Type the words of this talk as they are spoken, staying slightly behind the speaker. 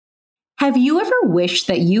Have you ever wished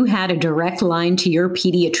that you had a direct line to your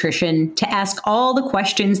pediatrician to ask all the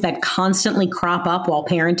questions that constantly crop up while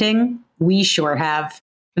parenting? We sure have.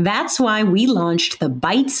 That's why we launched the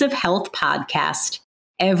Bites of Health podcast.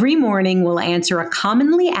 Every morning, we'll answer a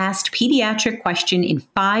commonly asked pediatric question in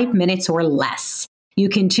 5 minutes or less. You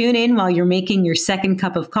can tune in while you're making your second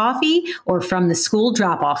cup of coffee or from the school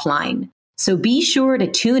drop-off line. So be sure to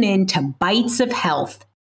tune in to Bites of Health,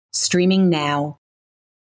 streaming now.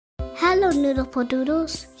 Hello, Noodle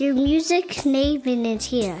Podoodles. Your music Naven is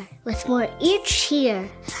here with more each year.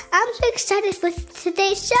 I'm so excited with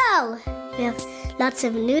today's show. We have lots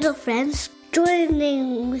of noodle friends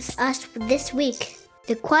joining with us this week.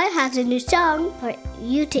 The choir has a new song for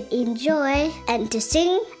you to enjoy and to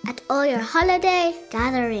sing at all your holiday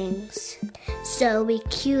gatherings. So we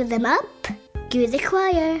cue them up. Cue the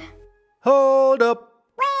choir. Hold up.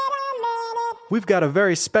 We've got a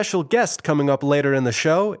very special guest coming up later in the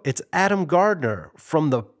show. It's Adam Gardner from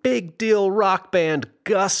the big deal rock band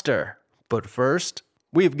Guster. But first,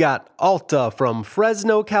 we've got Alta from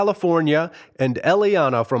Fresno, California, and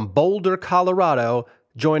Eliana from Boulder, Colorado,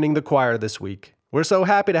 joining the choir this week. We're so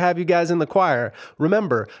happy to have you guys in the choir.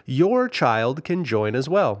 Remember, your child can join as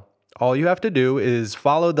well. All you have to do is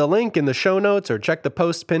follow the link in the show notes or check the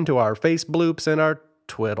post pinned to our face bloops and our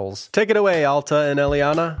twiddles. Take it away, Alta and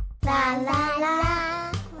Eliana. La la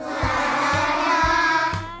la, la la,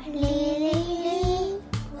 lee lee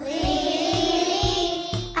lee.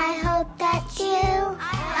 I hope that you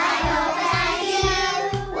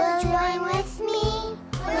will join with me.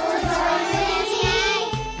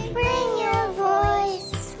 Bring your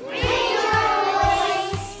voice,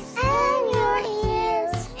 and your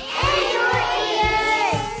ears.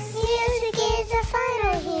 Music is a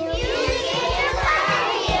final here.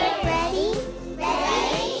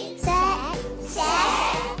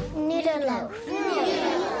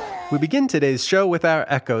 We begin today's show with our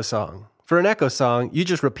echo song. For an echo song, you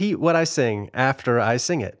just repeat what I sing after I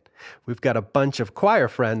sing it. We've got a bunch of choir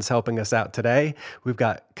friends helping us out today. We've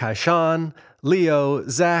got Kaishan, Leo,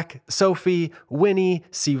 Zach, Sophie, Winnie,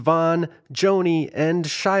 Sivan, Joni, and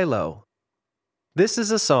Shiloh. This is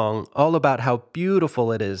a song all about how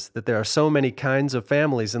beautiful it is that there are so many kinds of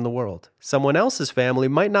families in the world. Someone else's family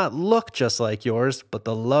might not look just like yours, but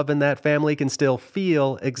the love in that family can still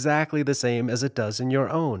feel exactly the same as it does in your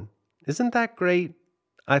own. Isn't that great?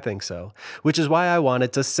 I think so, which is why I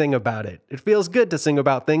wanted to sing about it. It feels good to sing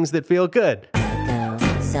about things that feel good. Echo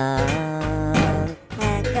song,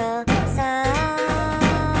 echo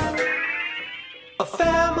song. A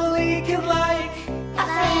family can like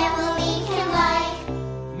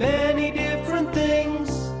many different things.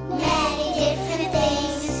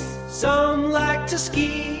 Some like to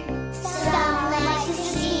ski.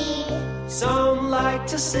 Some like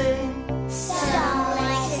to sing.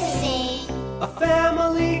 A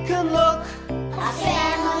family can look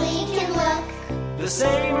the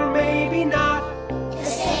same or maybe not.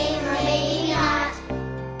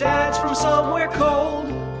 Dad's from somewhere cold.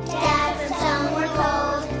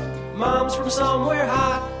 Mom's from somewhere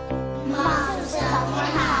hot.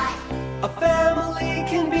 A family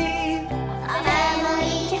can be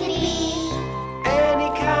any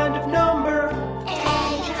kind of number.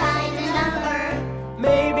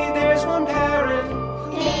 Maybe there's one parent,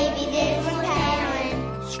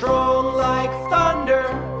 strong like thunder.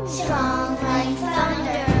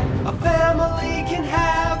 A family can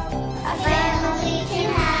have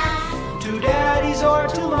two daddies or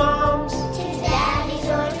two moms.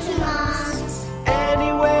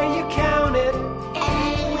 Any way you count it,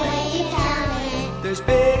 there's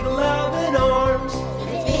big love in arms.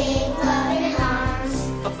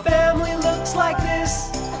 A family looks like this.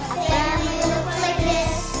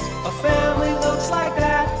 A family looks like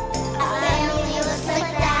that.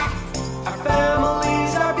 Our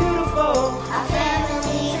families are beautiful.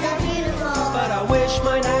 But I wish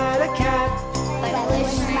mine had a cat.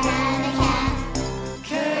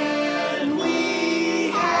 Can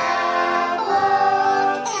we have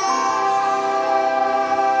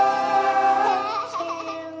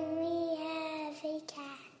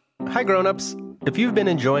Hi grown-ups. If you've been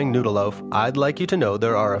enjoying Noodle Loaf, I'd like you to know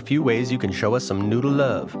there are a few ways you can show us some noodle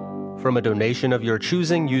love. From a donation of your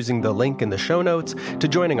choosing using the link in the show notes, to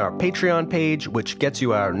joining our Patreon page, which gets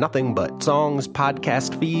you our Nothing But Songs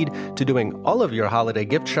podcast feed, to doing all of your holiday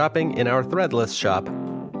gift shopping in our Threadless shop.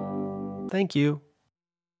 Thank you.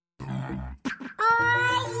 Oh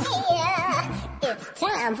yeah, it's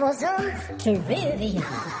time for some trivia.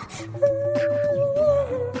 It's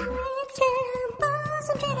time for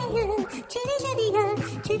some trivia.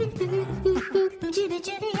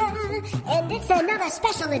 And it's another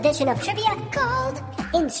special edition of trivia called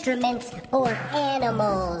Instruments or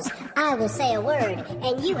Animals. I will say a word,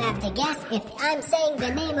 and you have to guess if I'm saying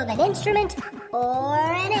the name of an instrument or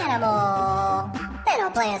an animal. Then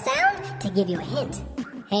I'll play a sound to give you a hint.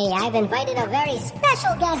 Hey, I've invited a very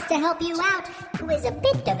special guest to help you out, who is a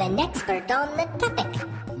bit of an expert on the topic.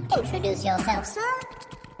 Introduce yourself, sir.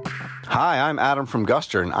 Hi, I'm Adam from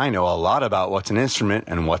Guster, and I know a lot about what's an instrument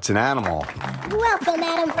and what's an animal. Welcome,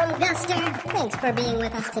 Adam from Guster. Thanks for being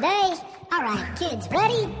with us today. All right, kids,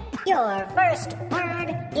 ready? Your first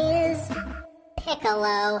word is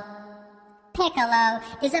piccolo. Piccolo.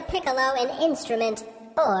 Is a piccolo an instrument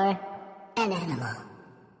or an animal?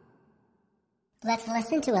 Let's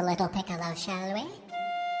listen to a little piccolo, shall we?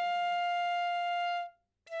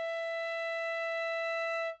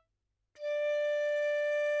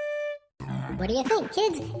 What do you think,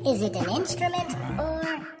 kids? Is it an instrument or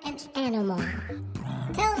an animal?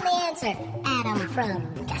 Tell them the answer, Adam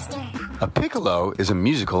from Guster. A piccolo is a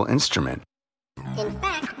musical instrument. In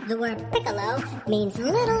fact, the word piccolo means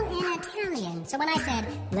little in Italian. So when I said,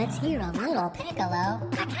 let's hear a little piccolo,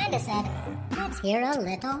 I kind of said, let's hear a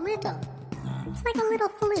little. It's like a little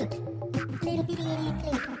flute. Little bitty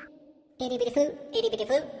flute. Itty bitty flute, itty bitty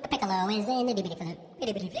flute. A piccolo is an itty bitty flute.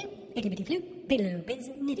 Itty bitty flute, itty bitty flute. Piccolo is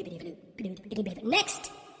an itty bitty flute. Itty bitty flute.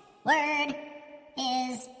 Next word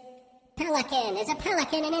is pelican. Is a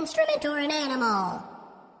pelican an instrument or an animal?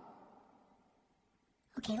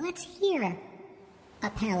 Okay, let's hear a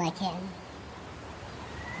pelican.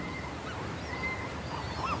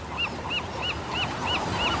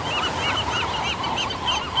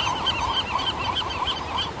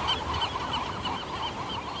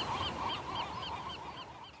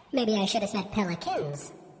 Maybe I should have said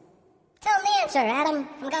pelicans. Tell them the answer, Adam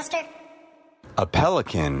from Guster. A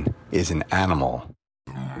pelican is an animal.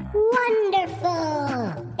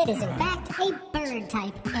 Wonderful! It is in fact a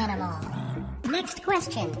bird-type animal. Next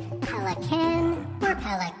question, pelican or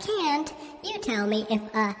pelicant, you tell me if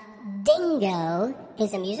a dingo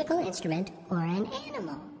is a musical instrument or an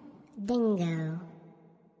animal. Dingo.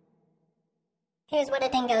 Here's what a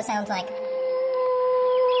dingo sounds like.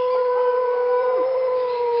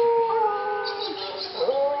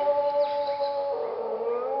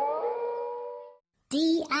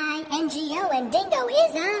 D-I-N-G-O, and dingo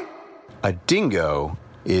is A dingo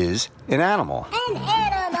is an animal. an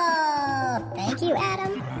animal! Thank you,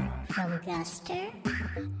 Adam from Guster.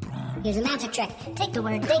 Here's a magic trick. Take the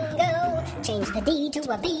word dingo, change the D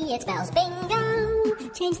to a B, it spells bingo.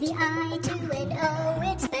 Change the I to an O,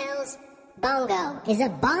 it spells bongo. Is a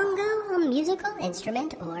bongo a musical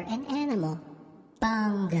instrument or an animal?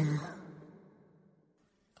 Bongo.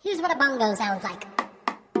 Here's what a bongo sounds like.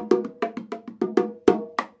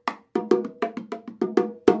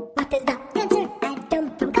 What is the answer, Adam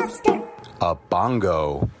from Guster? A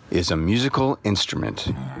bongo is a musical instrument.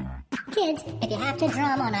 Kids, if you have to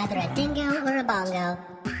drum on either a dingo or a bongo,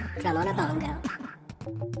 drum on a bongo.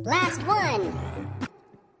 Last one.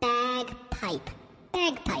 Bagpipe.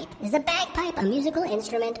 Bagpipe. Is a bagpipe a musical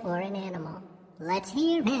instrument or an animal? Let's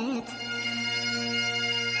hear it.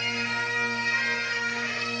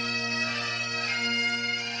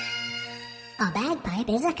 A bagpipe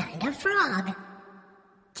is a kind of frog.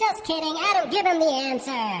 Just kidding, Adam, give him the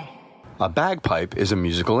answer. A bagpipe is a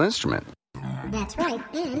musical instrument. That's right,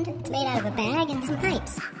 and it's made out of a bag and some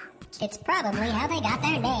pipes. It's probably how they got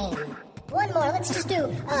their name. One more, let's just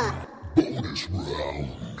do,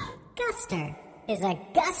 Guster. Is a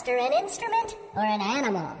guster an instrument or an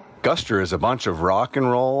animal? Guster is a bunch of rock and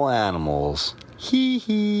roll animals. Hee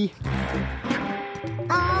hee.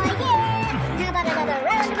 Oh yeah! How about another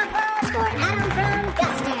round of applause for Adam from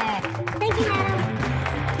Guster? Thank you, Adam.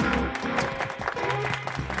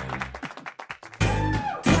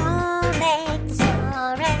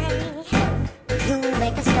 You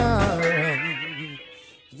make the story.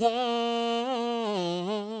 Yay!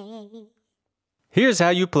 Here's how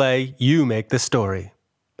you play You Make the Story.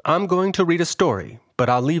 I'm going to read a story, but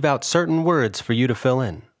I'll leave out certain words for you to fill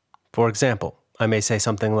in. For example, I may say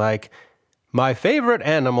something like, my favorite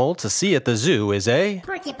animal to see at the zoo is a...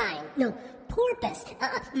 Porcupine. No, porpoise.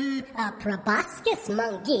 Proboscis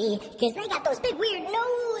monkey. Because they got those big weird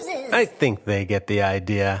noses. I think they get the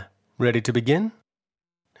idea. Ready to begin?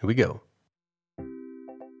 Here we go.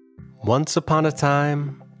 Once upon a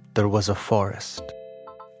time, there was a forest.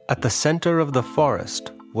 At the center of the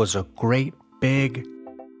forest was a great big...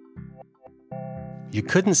 You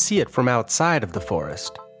couldn't see it from outside of the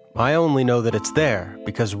forest. I only know that it's there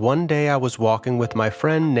because one day I was walking with my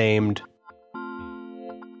friend named...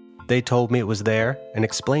 They told me it was there and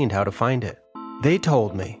explained how to find it. They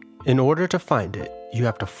told me In order to find it, you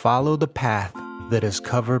have to follow the path that is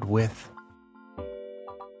covered with.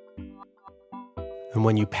 And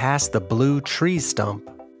when you pass the blue tree stump,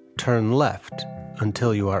 turn left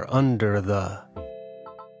until you are under the...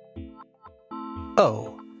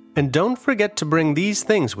 Oh, and don't forget to bring these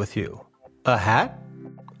things with you. A hat,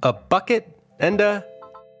 a bucket, and a...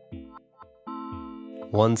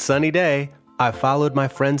 One sunny day, I followed my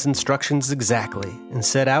friend's instructions exactly and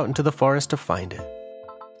set out into the forest to find it.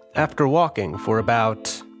 After walking for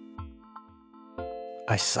about...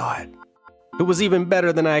 I saw it. It was even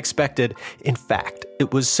better than I expected. In fact,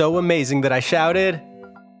 it was so amazing that I shouted.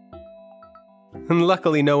 And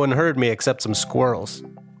luckily no one heard me except some squirrels.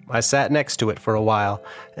 I sat next to it for a while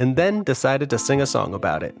and then decided to sing a song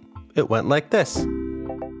about it. It went like this.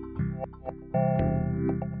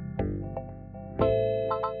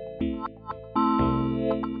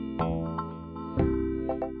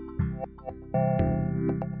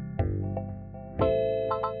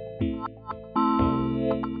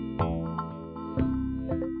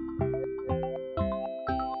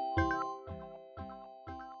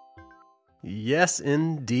 Yes,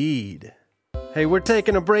 indeed. Hey, we're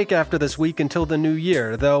taking a break after this week until the new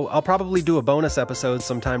year, though I'll probably do a bonus episode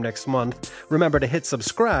sometime next month. Remember to hit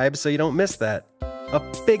subscribe so you don't miss that. A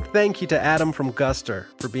big thank you to Adam from Guster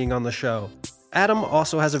for being on the show. Adam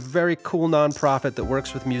also has a very cool nonprofit that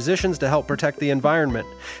works with musicians to help protect the environment.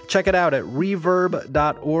 Check it out at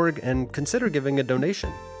reverb.org and consider giving a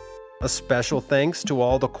donation. A special thanks to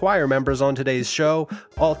all the choir members on today's show: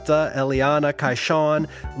 Alta, Eliana, Kaishan,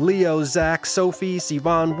 Leo, Zach, Sophie,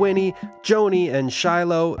 Sivan, Winnie, Joni, and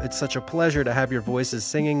Shiloh. It's such a pleasure to have your voices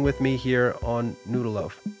singing with me here on Noodle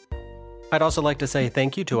Loaf. I'd also like to say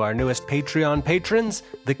thank you to our newest Patreon patrons,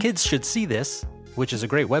 The Kids Should See This, which is a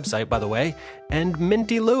great website, by the way, and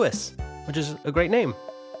Minty Lewis, which is a great name.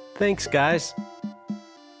 Thanks, guys.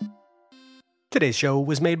 Today's show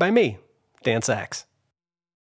was made by me, Dan Sachs.